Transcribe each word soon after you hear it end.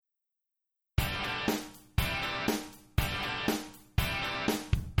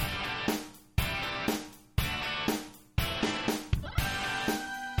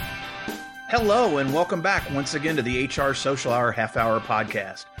Hello, and welcome back once again to the HR Social Hour Half Hour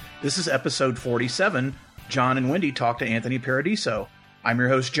Podcast. This is episode 47. John and Wendy talk to Anthony Paradiso. I'm your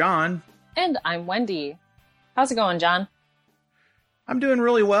host, John. And I'm Wendy. How's it going, John? I'm doing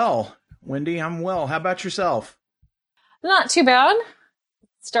really well. Wendy, I'm well. How about yourself? Not too bad.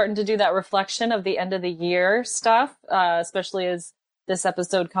 Starting to do that reflection of the end of the year stuff, especially as this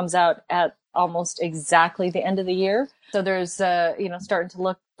episode comes out at almost exactly the end of the year. So there's, starting to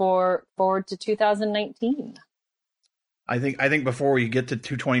look forward to 2019. I think before we get to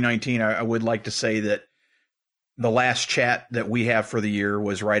 2019, I would like to say that the last chat that we have for the year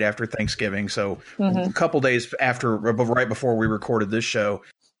was right after Thanksgiving. So a couple days after, right before we recorded this show,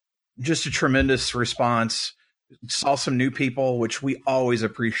 just a tremendous response. Saw some new people, which we always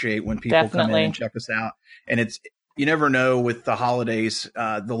appreciate when people come in and check us out. And you never know with the holidays,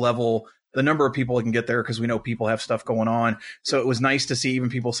 the number of people that can get there, because we know people have stuff going on. So it was nice to see even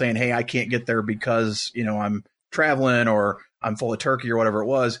people saying, hey, I can't get there because, I'm traveling or I'm full of turkey or whatever it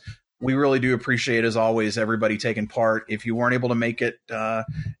was. We really do appreciate, as always, everybody taking part. If you weren't able to make it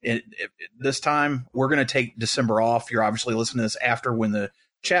this time, we're going to take December off. You're obviously listening to this after when the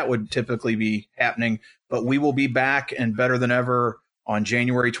chat would typically be happening, but we will be back and better than ever on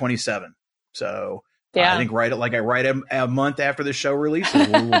January 27th. So I think right a month after the show releases,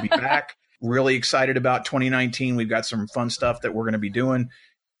 we will be back. Really excited about 2019. We've got some fun stuff that we're going to be doing.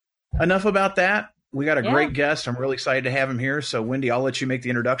 Enough about that. We got a great guest. I'm really excited to have him here. So, Wendy, I'll let you make the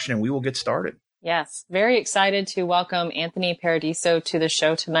introduction and we will get started. Yes, very excited to welcome Anthony Paradiso to the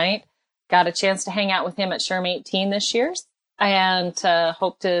show tonight. Got a chance to hang out with him at SHRM 18 this year and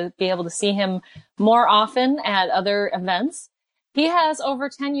hope to be able to see him more often at other events. He has over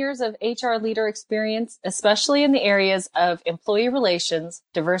 10 years of HR leader experience, especially in the areas of employee relations,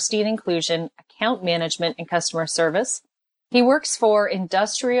 diversity and inclusion, account management, and customer service. He works for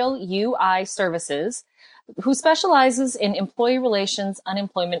Industrial UI Services, who specializes in employee relations,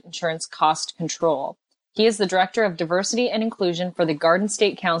 unemployment insurance cost control. He is the Director of Diversity and Inclusion for the Garden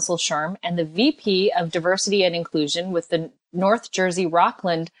State Council SHRM and the VP of Diversity and Inclusion with the North Jersey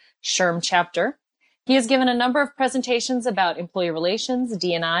Rockland SHRM chapter. He has given a number of presentations about employee relations,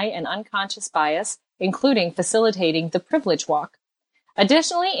 D&I, and unconscious bias, including facilitating the Privilege Walk.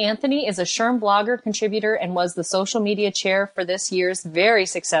 Additionally, Anthony is a SHRM blogger, contributor, and was the social media chair for this year's very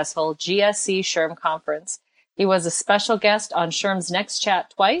successful GSC SHRM conference. He was a special guest on SHRM's Next Chat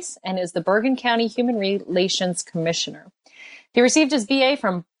twice and is the Bergen County Human Relations Commissioner. He received his BA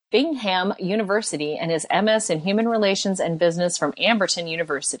from Bingham University and his MS in Human Relations and Business from Amberton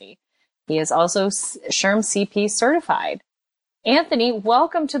University. He is also SHRM CP certified. Anthony,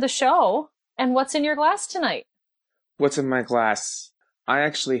 welcome to the show. And what's in your glass tonight? What's in my glass?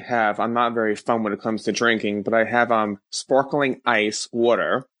 I'm not very fun when it comes to drinking, but I have sparkling ice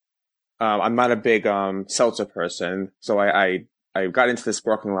water. I'm not a big seltzer person, so I got into the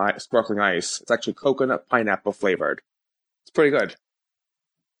sparkling ice. It's actually coconut pineapple flavored. It's pretty good.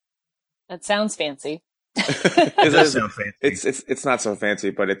 That sounds fancy. It does sound fancy. It's not so fancy,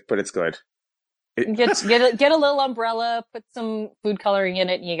 but it's good. Get a little umbrella, put some food coloring in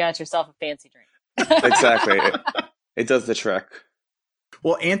it, and you got yourself a fancy drink. Exactly. It does the trick.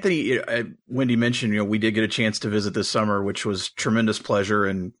 Well, Anthony, Wendy mentioned, we did get a chance to visit this summer, which was tremendous pleasure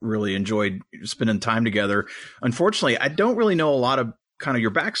and really enjoyed spending time together. Unfortunately, I don't really know a lot of kind of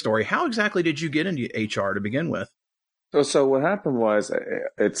your backstory. How exactly did you get into HR to begin with? So what happened was,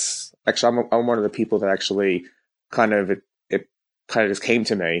 it's actually, I'm one of the people that actually it just came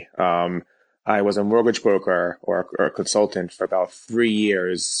to me. I was a mortgage broker or a consultant for about 3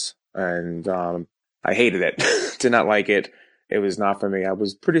 years, and I hated it. Did not like it. It was not for me. I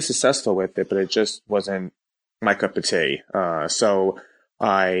was pretty successful with it, but it just wasn't my cup of tea. So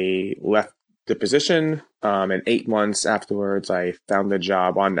I left the position, and 8 months afterwards, I found a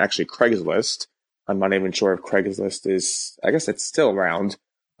job on actually Craigslist. I'm not even sure if Craigslist is, I guess it's still around.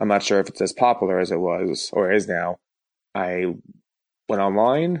 I'm not sure if it's as popular as it was or is now. I went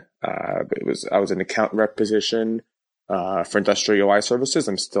online. I was an account rep position for Industrial UI Services.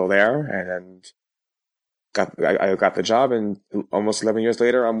 I'm still there, and I got the job, and almost 11 years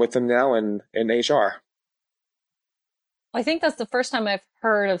later, I'm with them now in HR. I think that's the first time I've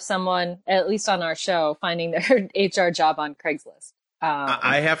heard of someone, at least on our show, finding their HR job on Craigslist.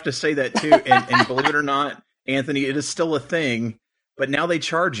 I have to say that too, and believe it or not, Anthony, it is still a thing, but now they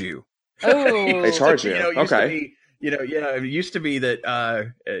charge you. Oh, they charge you. Okay. It used to be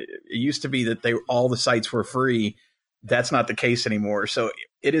that all the sites were free. That's not the case anymore. So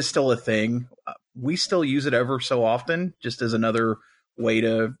it is still a thing. We still use it ever so often, just as another way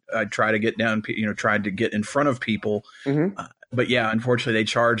to try to get down, try to get in front of people. Mm-hmm. but yeah, unfortunately they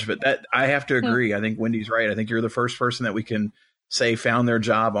charge. But that I have to agree. I think Wendy's right. I think you're the first person that we can say found their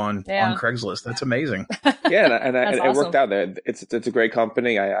job on Craigslist. That's amazing. Yeah, and awesome. it worked out. There, it's a great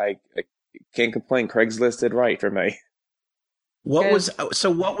company. I can't complain. Craigslist did right for me. What was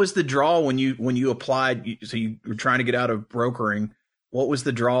the draw when you applied? So you were trying to get out of brokering. What was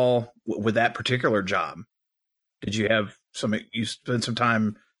the draw with that particular job? Did you spend some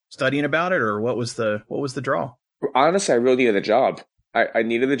time studying about it, or what was the draw? Honestly, I really needed a job. I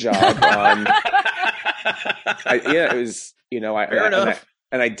needed a job. It was, Fair enough.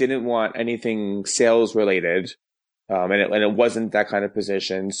 And I didn't want anything sales related. And it wasn't that kind of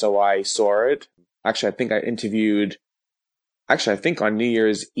position. So I saw it. Actually, I think I interviewed, on New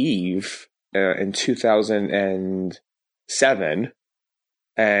Year's Eve in 2007.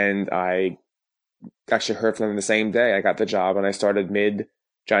 And I actually heard from them the same day. I got the job and I started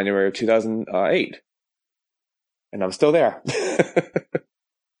mid-January of 2008. And I'm still there.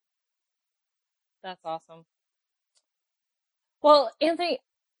 That's awesome. Well, Anthony,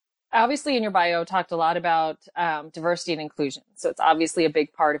 obviously in your bio talked a lot about diversity and inclusion. So it's obviously a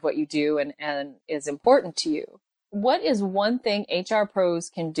big part of what you do and is important to you. What is one thing HR pros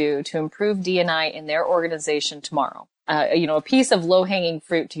can do to improve D&I in their organization tomorrow? A piece of low-hanging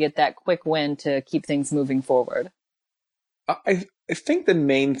fruit to get that quick win to keep things moving forward. I think the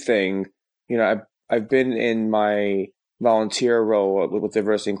main thing, I've been in my volunteer role with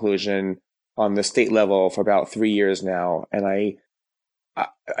diversity inclusion on the state level for about 3 years now. And I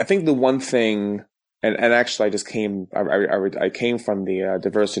think the one thing, and actually I came from the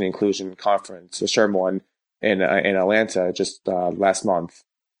diversity and inclusion conference, the SHRM one in Atlanta just last month.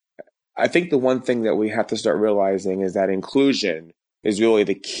 I think the one thing that we have to start realizing is that inclusion is really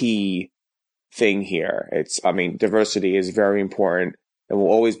the key thing here. Diversity is very important and will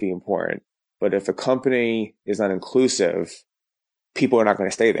always be important. But if a company is not inclusive, people are not going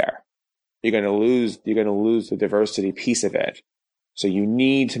to stay there. You're going to lose the diversity piece of it. So you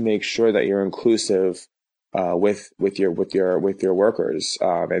need to make sure that you're inclusive with your workers.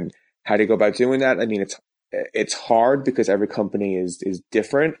 And how do you go about doing that? I mean, it's hard because every company is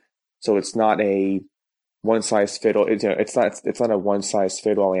different. So it's not a one size fit all. It's not a one size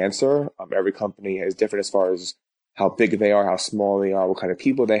fit all answer. Every company is different as far as how big they are, how small they are, what kind of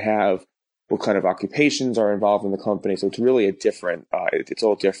people they have, what kind of occupations are involved in the company. So it's really it's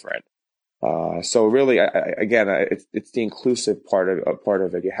all different. So really, it's the inclusive part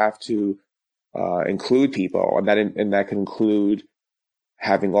of it. You have to include people, and that can include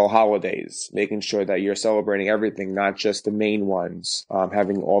having all holidays, making sure that you're celebrating everything, not just the main ones.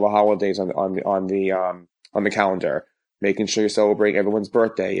 Having all the holidays on the calendar, making sure you're celebrating everyone's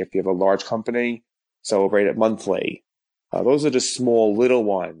birthday. If you have a large company, celebrate it monthly. Those are just small little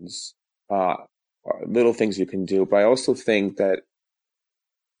ones, little things you can do. But I also think that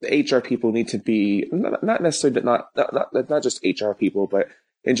the HR people need to be not necessarily not just HR people, but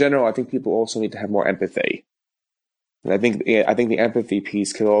in general, I think people also need to have more empathy. And I think the empathy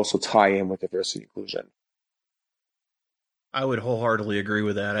piece could also tie in with diversity and inclusion. I would wholeheartedly agree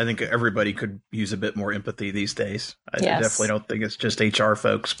with that. I think everybody could use a bit more empathy these days. I definitely don't think it's just HR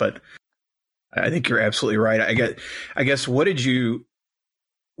folks, but I think you're absolutely right. I guess what did you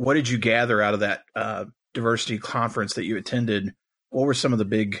gather out of that diversity conference that you attended? What were some of the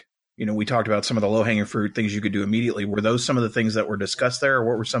big, we talked about some of the low-hanging fruit things you could do immediately. Were those some of the things that were discussed there, or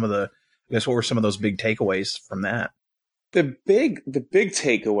what were some of those big takeaways from that? The big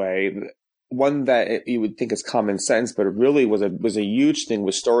takeaway, one that you would think is common sense, but it really was a huge thing,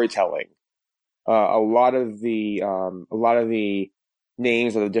 was storytelling. A lot of the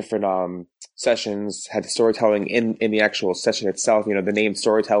names of the different sessions had storytelling in the actual session itself. The name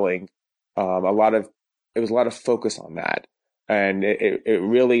storytelling. There was a lot of focus on that. And it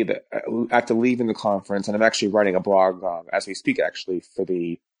really, after leaving the conference, and I'm actually writing a blog as we speak, actually, for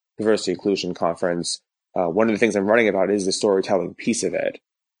the Diversity Inclusion Conference. One of the things I'm writing about is the storytelling piece of it,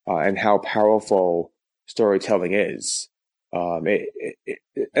 and how powerful storytelling is. I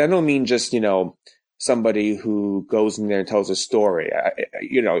don't mean just, somebody who goes in there and tells a story.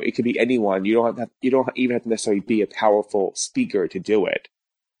 It could be anyone. You don't even have to necessarily be a powerful speaker to do it.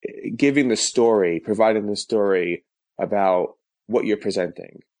 Giving the story, providing the story about what you're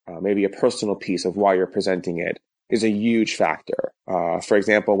presenting, maybe a personal piece of why you're presenting it, is a huge factor. For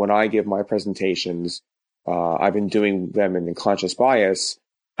example, when I give my presentations, I've been doing them in unconscious bias.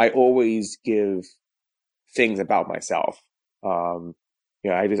 I always give things about myself. I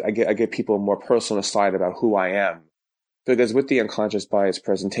give people a more personal side about who I am, because with the unconscious bias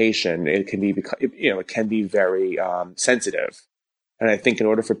presentation, it can be very sensitive. And I think in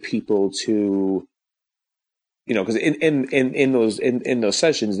order for people to because in those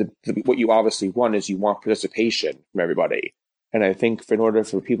sessions, what you obviously want is you want participation from everybody. And I think in order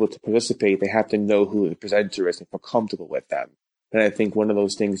for people to participate, they have to know who the presenter is and feel comfortable with them. And I think one of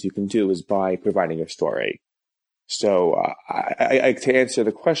those things you can do is by providing a story. So to answer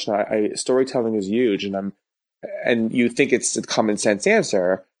the question, storytelling is huge, and you think it's a common sense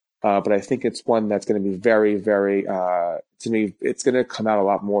answer, but I think it's one that's going to be very, very, to me, it's going to come out a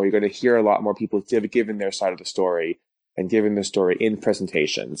lot more. You're going to hear a lot more people giving their side of the story and giving the story in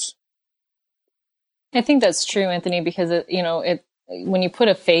presentations. I think that's true, Anthony, because when you put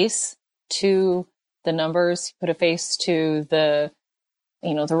a face to the numbers, put a face to the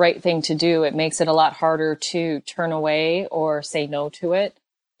right thing to do, it makes it a lot harder to turn away or say no to it.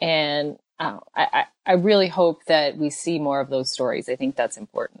 And I really hope that we see more of those stories. I think that's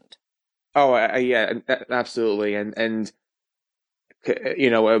important. Oh, yeah, absolutely. And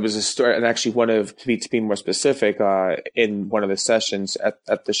it was a story, and actually to be more specific, in one of the sessions at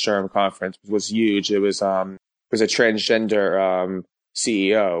the SHRM conference was huge. It was a transgender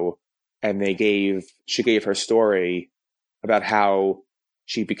CEO, and she gave her story about how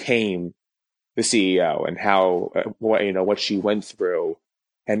she became the CEO and how what she went through,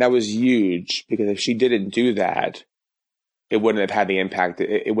 and that was huge, because if she didn't do that, it wouldn't have had the impact.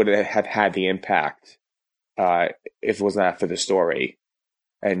 It wouldn't have had the impact if it was not for the story.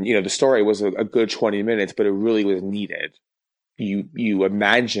 And the story was a good 20 minutes, but it really was needed. You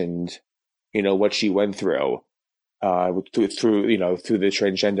imagined what she went through through the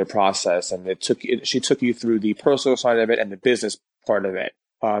transgender process, and she took you through the personal side of it and the business part of it.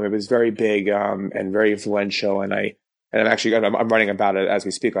 It was very big and very influential, and I'm writing about it as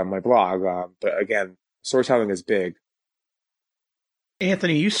we speak on my blog. But again, storytelling is big.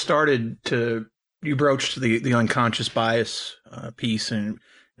 Anthony, you broached the unconscious bias piece, and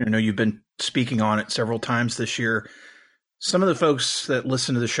I know you've been speaking on it several times this year. Some of the folks that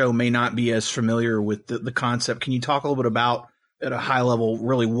listen to the show may not be as familiar with the concept. Can you talk a little bit about, at a high level,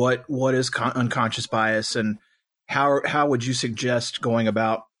 really what is unconscious bias, and how would you suggest going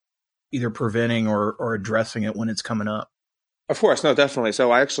about either preventing or addressing it when it's coming up? Of course, no, definitely. So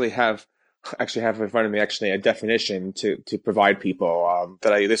I actually have in front of me a definition to provide people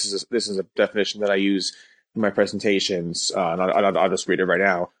this is a definition that I use in my presentations, and I'll just read it right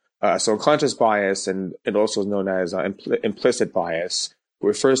now. So unconscious bias, and it also is known as implicit bias,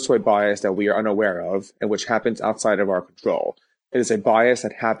 refers to a bias that we are unaware of and which happens outside of our control. It is a bias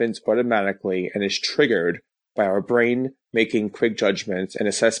that happens automatically and is triggered by our brain making quick judgments and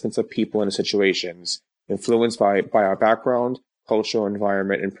assessments of people and situations, influenced by our background, cultural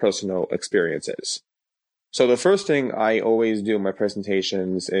environment, and personal experiences. So the first thing I always do in my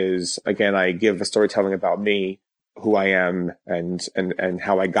presentations is, again, I give a storytelling about me, who I am, and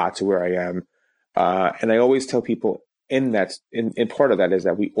how I got to where I am. And I always tell people in part of that is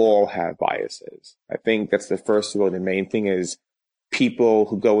that we all have biases. I think that's the first, really the main thing is people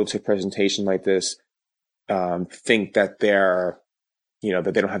who go into a presentation like this think that that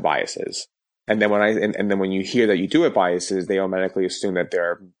they don't have biases. And then when you hear that you do have biases, they automatically assume that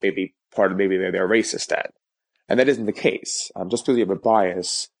they're maybe they're racist then. And that isn't the case. Just because you have a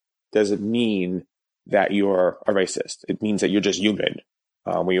bias doesn't mean that you're a racist. It means that you're just human.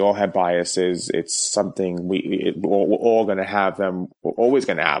 We all have biases. It's something we're all going to have them. We're always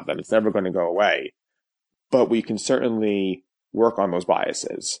going to have them. It's never going to go away. But we can certainly work on those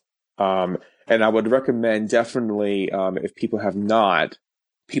biases. And I would recommend definitely, if people have not,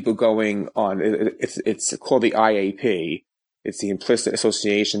 people going on, it's called the IAP. It's the implicit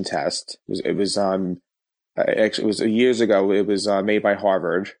association test. It was years ago. It was made by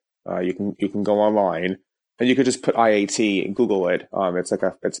Harvard. You can go online and you could just put IAT and Google it. It's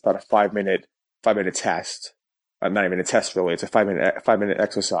about a 5 minute test. Not even a test really. It's a 5-minute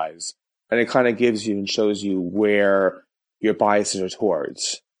exercise, and it kind of gives you and shows you where your biases are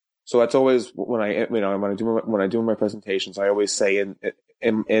towards. So that's always when I do my presentations, I always say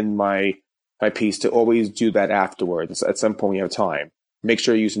in my piece to always do that afterwards. At some point when you have time, make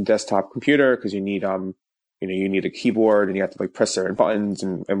sure you use a desktop computer, because you need you need a keyboard and you have to press certain buttons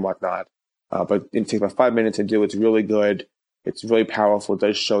and whatnot. But it takes about 5 minutes to do. It's really good. It's really powerful. It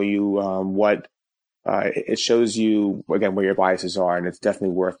does show you it shows you again where your biases are, and it's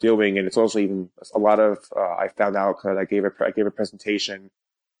definitely worth doing. And it's also even a lot of I found out because I gave a presentation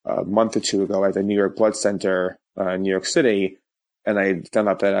a month or two ago at the New York Blood Center in New York City, and I found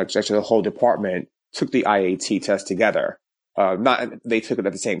out that actually the whole department took the IAT test together. Not they took it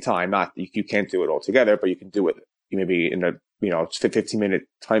at the same time. Not you can't do it all together, but you can do it maybe in a 15-minute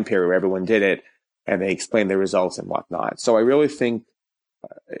time period where everyone did it and they explained the results and whatnot. So I really think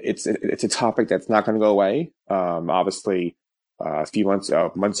it's a topic that's not going to go away. Obviously, a few months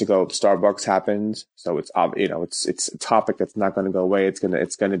ago, Starbucks happened, so it's a topic that's not going to go away. It's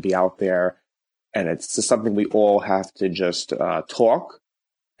gonna be out there, and it's just something we all have to just talk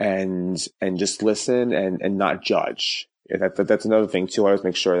and just listen and not judge. That's another thing too. I always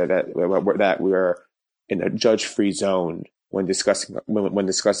make sure that we're in a judge-free zone when discussing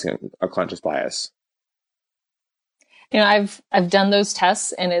unconscious bias. I've done those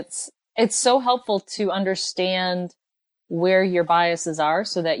tests, and it's so helpful to understand where your biases are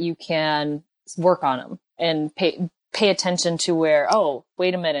so that you can work on them and pay attention to where, oh,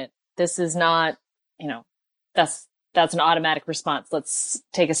 wait a minute, this is not, that's an automatic response. Let's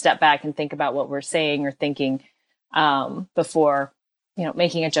take a step back and think about what we're saying or thinking before,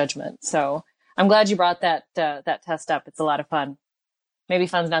 making a judgment. So I'm glad you brought that test up. It's a lot of fun. Maybe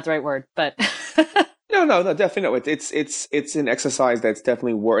fun's not the right word, but No, definitely no. It's an exercise that's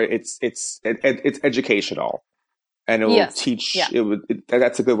definitely it's educational, and it will teach. Yeah.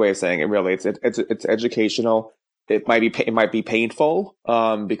 That's a good way of saying it. Really, it's educational. It might be painful,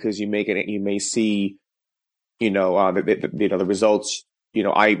 because you may see, the results.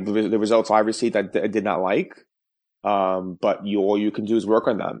 The results I received I did not like, but all you can do is work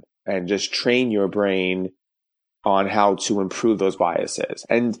on them and just train your brain on how to improve those biases.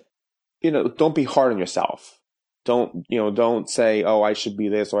 And don't be hard on yourself. Don't say, oh, I should be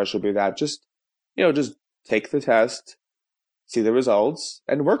this or I should be that. Just take the test, see the results,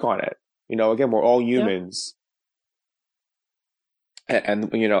 and work on it. Again, we're all humans,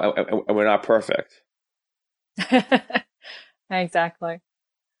 and we're not perfect. Exactly.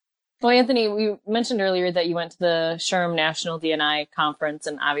 Well, Anthony, we mentioned earlier that you went to the SHRM National D&I Conference,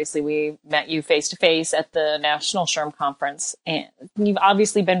 and obviously we met you face-to-face at the National SHRM Conference. And you've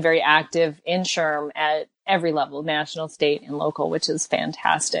obviously been very active in SHRM at every level, national, state, and local, which is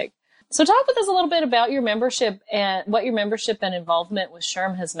fantastic. So talk with us a little bit about your membership and what your membership and involvement with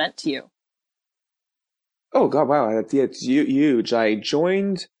SHRM has meant to you. Oh, God, wow. It's huge. I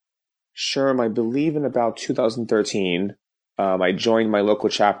joined SHRM, I believe, in about 2013. I joined my local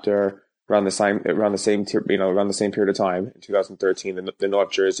chapter around the same period of time in 2013, the North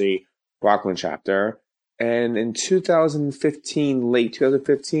Jersey Rockland chapter. And in 2015, late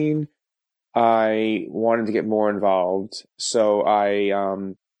 2015, I wanted to get more involved. So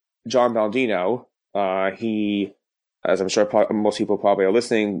John Baldino, he, as I'm sure most people probably are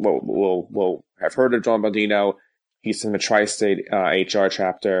listening, will have heard of John Baldino. He's from the Tri-State HR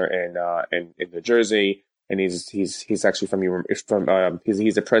chapter in New Jersey. And he's actually he's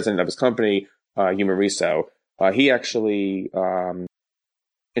the president of his company, Human Reso. He actually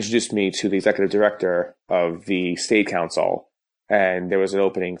introduced me to the executive director of the state council, and there was an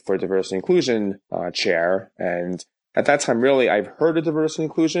opening for diversity and inclusion chair. And at that time, really, I've heard of diversity and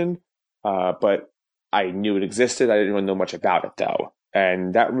inclusion, but I knew it existed. I didn't really know much about it, though,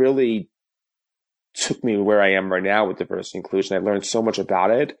 and that really took me where I am right now with diversity and inclusion. I learned so much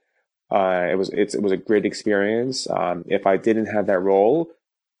about it. It was a great experience. If I didn't have that role,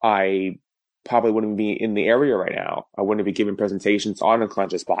 I probably wouldn't be in the area right now. I wouldn't be giving presentations on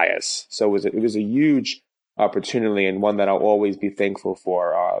unconscious bias. So it was a huge opportunity, and one that I'll always be thankful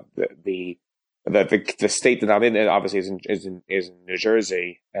for. The state that I'm in, obviously, is in New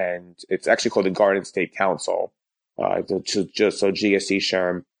Jersey, and it's actually called the Garden State Council. So GSC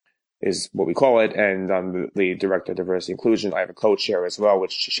SHRM is what we call it, and I'm the director of diversity inclusion. I have a co-chair as well,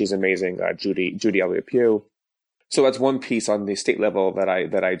 which she's amazing, Judy Elliott Pugh. So that's one piece on the state level that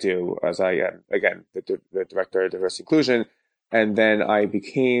I do, as I am again the director of diversity inclusion. And then I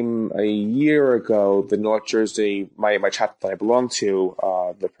became, a year ago, the North Jersey my chapter that I belong to,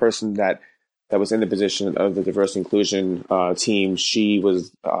 the person that was in the position of the diversity inclusion team. She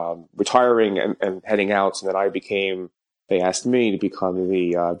was retiring and heading out, so that they asked me to become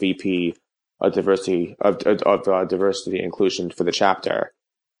the VP of diversity diversity and inclusion for the chapter.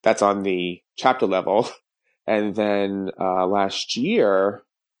 That's on the chapter level. And then last year,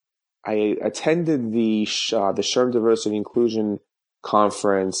 I attended the SHRM Diversity and Inclusion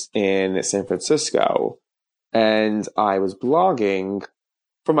Conference in San Francisco, and I was blogging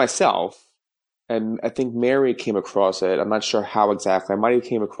for myself. And I think Mary came across it. I'm not sure how exactly. I might have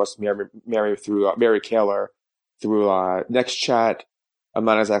came across Mary through Mary Kaler through NextChat. I'm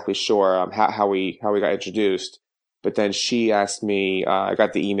not exactly sure how we got introduced. But then she asked me, I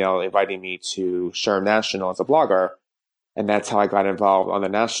got the email inviting me to SHRM National as a blogger. And that's how I got involved on the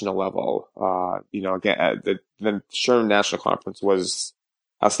national level. Again, the SHRM National Conference was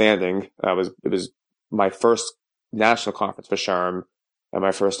outstanding. It was my first national conference for SHRM and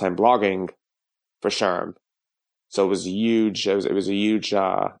my first time blogging for SHRM. So it was huge. It was a huge,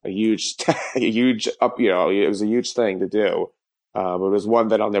 a huge up. It was a huge thing to do. But it was one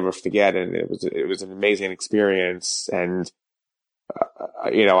that I'll never forget, and it was an amazing experience. And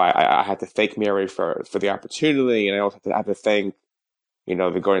I had to thank Mary for the opportunity, and I also had to thank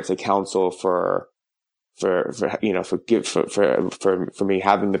the Garden State Council for me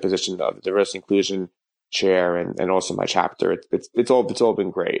having the position of diversity inclusion chair, and also my chapter. It's all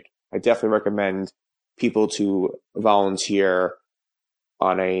been great. I definitely recommend people to volunteer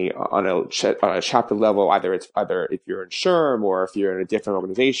on a chapter level, either if you're in SHRM or if you're in a different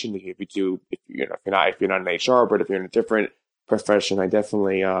organization. If you're not in HR, but if you're in a different profession, I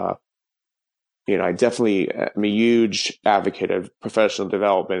definitely am a huge advocate of professional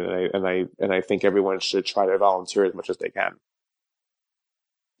development, and I think everyone should try to volunteer as much as they can.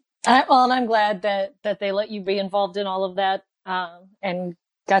 Well, and I'm glad that they let you be involved in all of that, and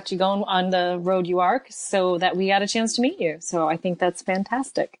got you going on the road you are, so that we got a chance to meet you. So I think that's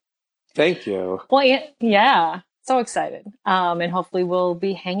fantastic. Thank you. Well, yeah, so excited. And hopefully we'll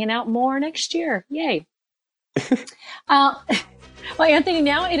be hanging out more next year. Yay. Well, Anthony,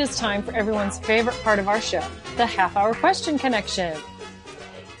 now it is time for everyone's favorite part of our show, the half-hour question connection.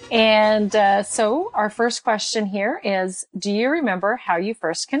 And so our first question here is, do you remember how you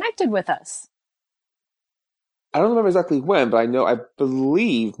first connected with us? I don't remember exactly when, but I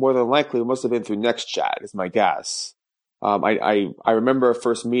believe more than likely it must have been through Next Chat, is my guess. I remember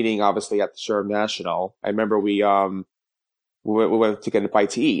first meeting, obviously, at the SHRM National. I remember we went to get a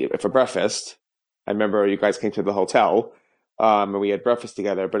bite to eat for breakfast. I remember you guys came to the hotel, and we had breakfast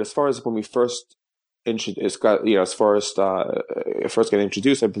together. But as far as when we first getting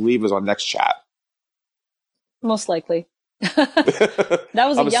introduced, I believe it was on Next Chat. Most likely. That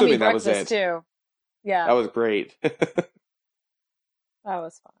was a yummy breakfast too. Yeah. That was great. That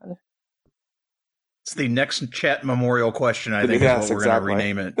was fun. It's the Next Chat memorial question, I think, is what we're going to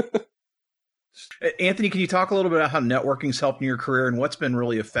rename it. Anthony, can you talk a little bit about how networking's helped in your career and what's been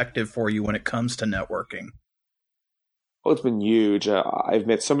really effective for you when it comes to networking? Well, it's been huge. I've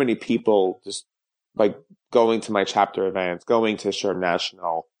met so many people just by going to my chapter events, going to SHRM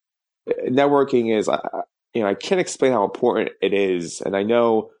National. Networking is, I can't explain how important it is. And I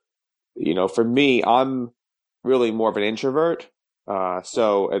know, for me, I'm really more of an introvert.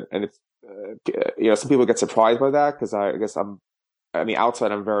 So it's, some people get surprised by that, because I guess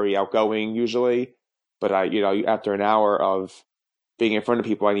outside I'm very outgoing usually, but after an hour of being in front of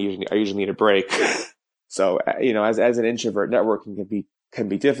people, I usually need a break. So, as an introvert, networking can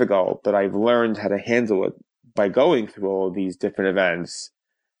be difficult, but I've learned how to handle it by going through all of these different events.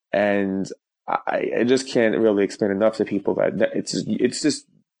 And I just can't really explain enough to people that it's just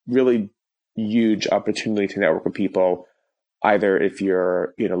really huge opportunity to network with people, either if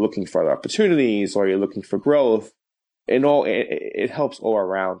you're looking for other opportunities or you're looking for growth. It helps all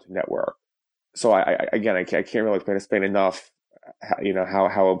around to network. So I can't really explain enough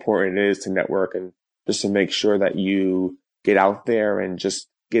how important it is to network, and just to make sure that you get out there and just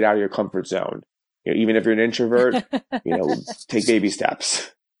get out of your comfort zone. Even if you're an introvert, take baby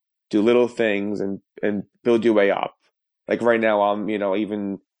steps, do little things, and build your way up. Like right now, I'm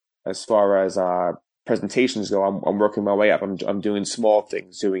even as far as presentations go, I'm working my way up. I'm doing small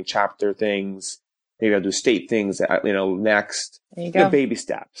things, doing chapter things. Maybe I'll do state things, next. There you go. Baby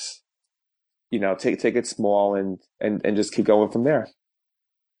steps. Take it small and just keep going from there.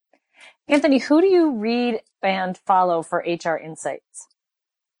 Anthony, who do you read and follow for HR insights?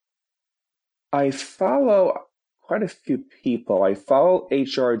 I follow quite a few people. I follow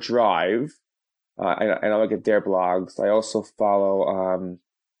HR Drive. I look at their blogs. I also follow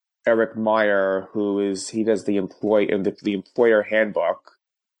Eric Meyer, he does the employer handbook.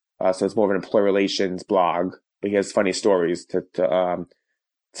 So it's more of an employee relations blog, but he has funny stories to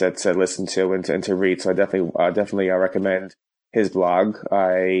listen to and to read. So I definitely recommend his blog.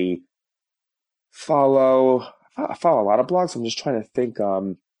 I follow a lot of blogs. I'm just trying to think.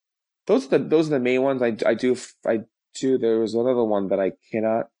 Those are the main ones. I do. There was another one that I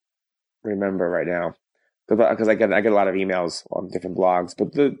cannot remember right now, because I get a lot of emails on different blogs.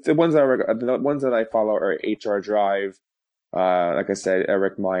 But the ones that I follow are HR Drive. Like I said,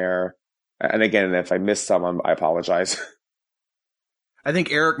 Eric Meyer. And again, if I missed some, I apologize. I think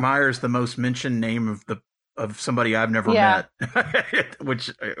Eric Meyer is the most mentioned name of somebody I've never met,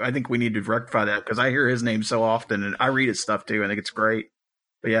 which I think we need to rectify that, because I hear his name so often and I read his stuff too. I think it's great.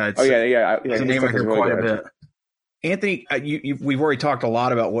 But yeah, it's a name I hear quite a bit. Anthony, we've already talked a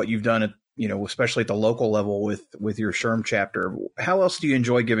lot about what you've done at, especially at the local level with your SHRM chapter. How else do you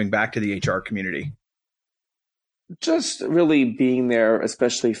enjoy giving back to the HR community? Just really being there,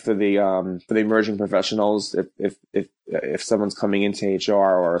 especially for the emerging professionals. If someone's coming into HR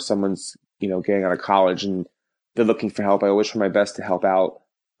or someone's getting out of college and they're looking for help, I always try my best to help out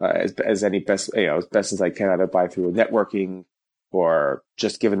as any best as best as I can, either by through networking or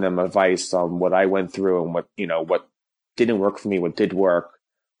just giving them advice on what I went through and what didn't work for me, what did work.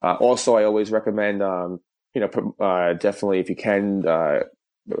 Also, I always recommend definitely if you can.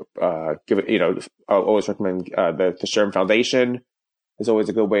 Give it, I'll always recommend the SHRM Foundation is always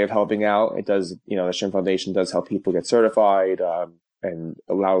a good way of helping out. It does, the SHRM Foundation does help people get certified and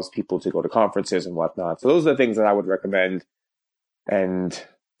allows people to go to conferences and whatnot. So those are the things that I would recommend and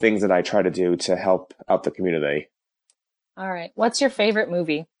things that I try to do to help out the community. All right. What's your favorite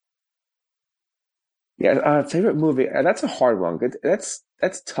movie? Yeah, favorite movie. That's a hard one. That's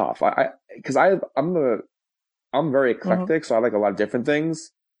tough. I'm very eclectic, so I like a lot of different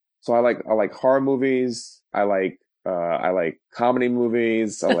things. So I like horror movies. I like comedy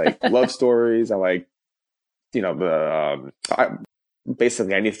movies. I like love stories. I like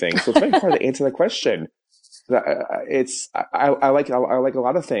basically anything. So it's very hard to answer that question. I like a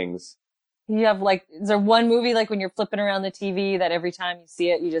lot of things. You have is there one movie when you're flipping around the TV that every time you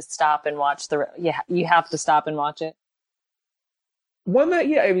see it, you just stop and watch you have to stop and watch it? One that,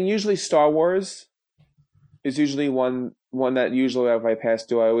 usually Star Wars is usually one that usually if I pass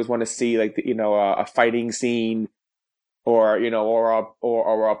through, I always want to see a fighting scene or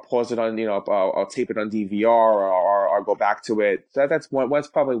I'll pause it on, I'll tape it on DVR or go back to it. So that's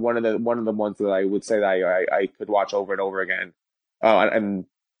probably one of the ones that I would say that I could watch over and over again. And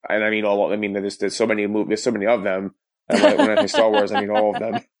I mean, there's so many movies, there's so many of them. And when I say Star Wars, I mean all of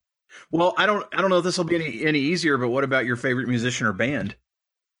them. Well, I don't know if this will be any easier, but what about your favorite musician or band?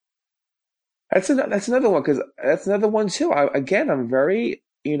 That's another one, because that's another one too. I'm very,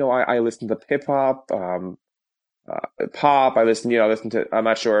 I listen to hip hop, pop. I listen to. I'm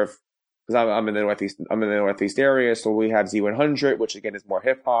not sure if because I'm in the Northeast area, so we have Z100, which again is more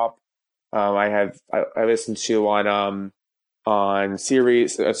hip hop. I listen to on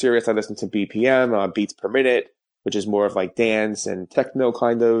Sirius. I listen to BPM, beats per minute, which is more of dance and techno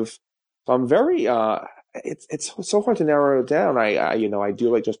kind of. So I'm very it's so hard to narrow it down. I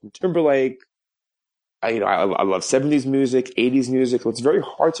do like Justin Timberlake. I love 70s music, 80s music. So it's very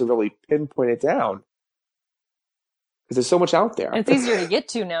hard to really pinpoint it down because there's so much out there. And it's easier to get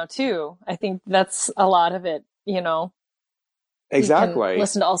to now too. I think that's a lot of it. Exactly. You can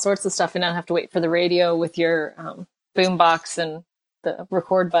listen to all sorts of stuff and not have to wait for the radio with your boombox and the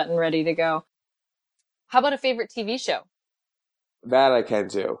record button ready to go. How about a favorite TV show? That I can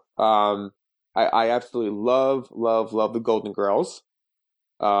do. I absolutely love the Golden Girls.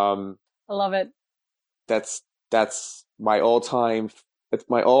 I love it. That's my all-time. It's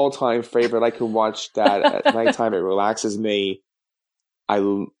my all-time favorite. I can watch that at nighttime. It relaxes me. I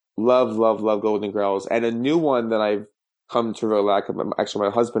love Golden Girls. And a new one that I've come to relax. Actually,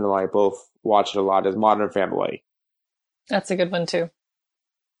 my husband and I both watch it a lot. Is Modern Family. That's a good one too.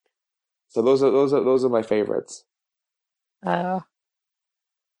 So those are my favorites.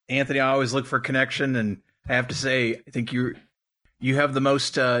 Anthony, I always look for connection, and I have to say, I think you have the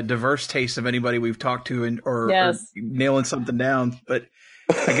most diverse taste of anybody we've talked to, or nailing something down. But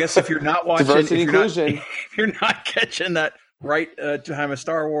I guess if you're not watching, if you're not catching that right time of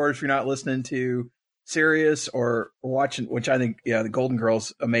Star Wars, if you're not listening to Sirius or watching, which I think, the Golden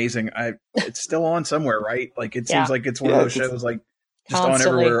Girls, amazing. It's still on somewhere, right? It seems like it's one of those shows just constantly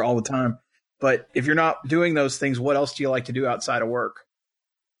on everywhere all the time. But if you're not doing those things, what else do you like to do outside of work?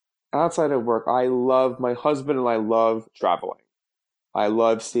 Outside of work, my husband and I love traveling. I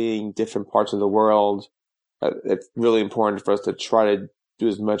love seeing different parts of the world. It's really important for us to try to do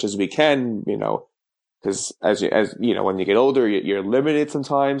as much as we can, because as when you get older, you're limited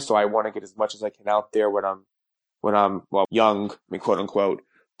sometimes. So I want to get as much as I can out there when I'm young, quote unquote.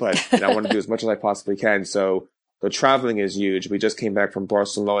 But I want to do as much as I possibly can. So the traveling is huge. We just came back from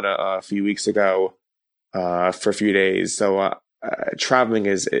Barcelona a few weeks ago for a few days. So traveling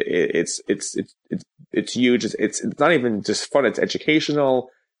is it's huge. It's not even just fun. It's educational,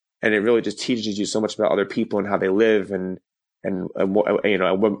 and it really just teaches you so much about other people and how they live and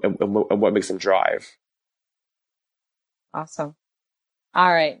what makes them drive. Awesome.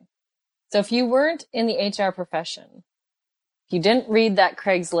 All right. So if you weren't in the HR profession, if you didn't read that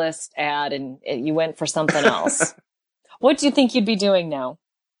Craigslist ad and you went for something else, what do you think you'd be doing now?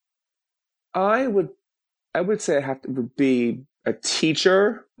 I would say I have to be a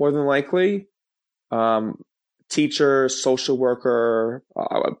teacher, more than likely. Teacher, social worker,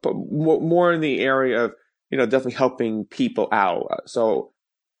 but more in the area of, definitely helping people out. So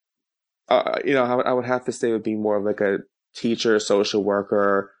I would have to say it would be more of like a teacher, social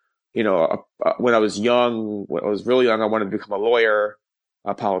worker. When I was really young, I wanted to become a lawyer,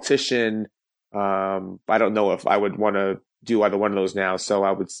 a politician. But I don't know if I would want to do either one of those now. So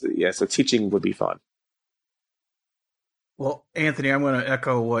I would, so teaching would be fun. Well, Anthony, I'm going to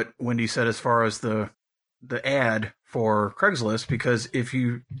echo what Wendy said as far as the ad for Craigslist, because if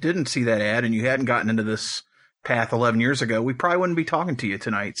you didn't see that ad and you hadn't gotten into this path 11 years ago, we probably wouldn't be talking to you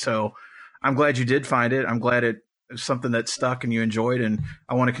tonight. So I'm glad you did find it. I'm glad it was something that stuck and you enjoyed. And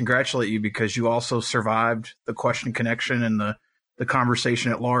I want to congratulate you because you also survived the question connection and the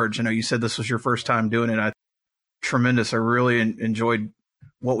conversation at large. I know you said this was your first time doing it. Tremendous. I really enjoyed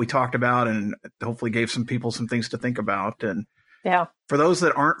what we talked about and hopefully gave some people some things to think about. And yeah, for those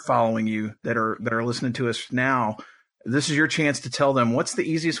that aren't following you, that are listening to us now, this is your chance to tell them what's the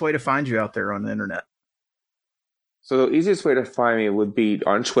easiest way to find you out there on the internet. So the easiest way to find me would be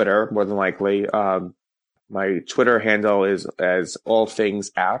on Twitter, more than likely. My Twitter handle is as all things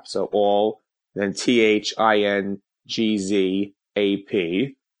app. So all, then THINGZAP.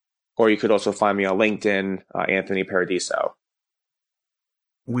 Or you could also find me on LinkedIn, Anthony Paradiso.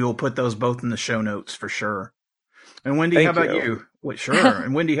 We will put those both in the show notes for sure. And Wendy, how about you? Well, sure.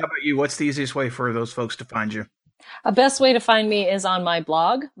 And Wendy, how about you? What's the easiest way for those folks to find you? The best way to find me is on my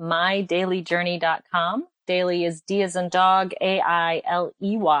blog, mydailyjourney.com. Daily is D as in dog,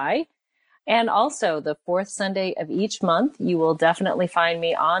 AILEY. And also the fourth Sunday of each month, you will definitely find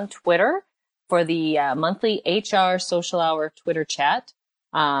me on Twitter for the monthly HR Social Hour Twitter chat.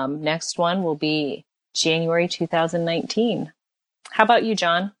 Next one will be January 2019. How about you,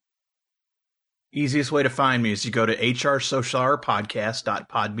 John? Easiest way to find me is you go to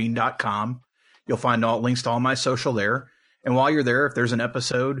hrsocialhourpodcast.podbean.com. You'll find all links to all my social there. And while you're there, if there's an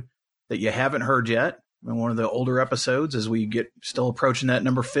episode that you haven't heard yet, and one of the older episodes as we get still approaching that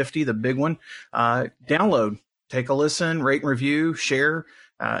number 50, the big one, download, take a listen, rate and review, share.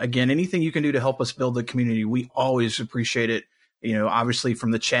 Again, anything you can do to help us build the community, we always appreciate it. Obviously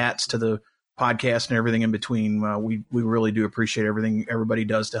from the chats to the podcast and everything in between, we really do appreciate everything everybody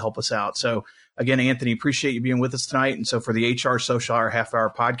does to help us out. So again, Anthony, appreciate you being with us tonight. And so for the HR Social Hour Half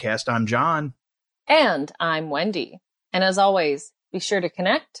Hour Podcast, I'm John. And I'm Wendy. And as always, be sure to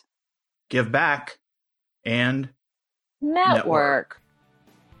connect, give back, and network.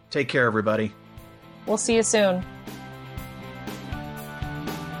 Take care, everybody. We'll see you soon.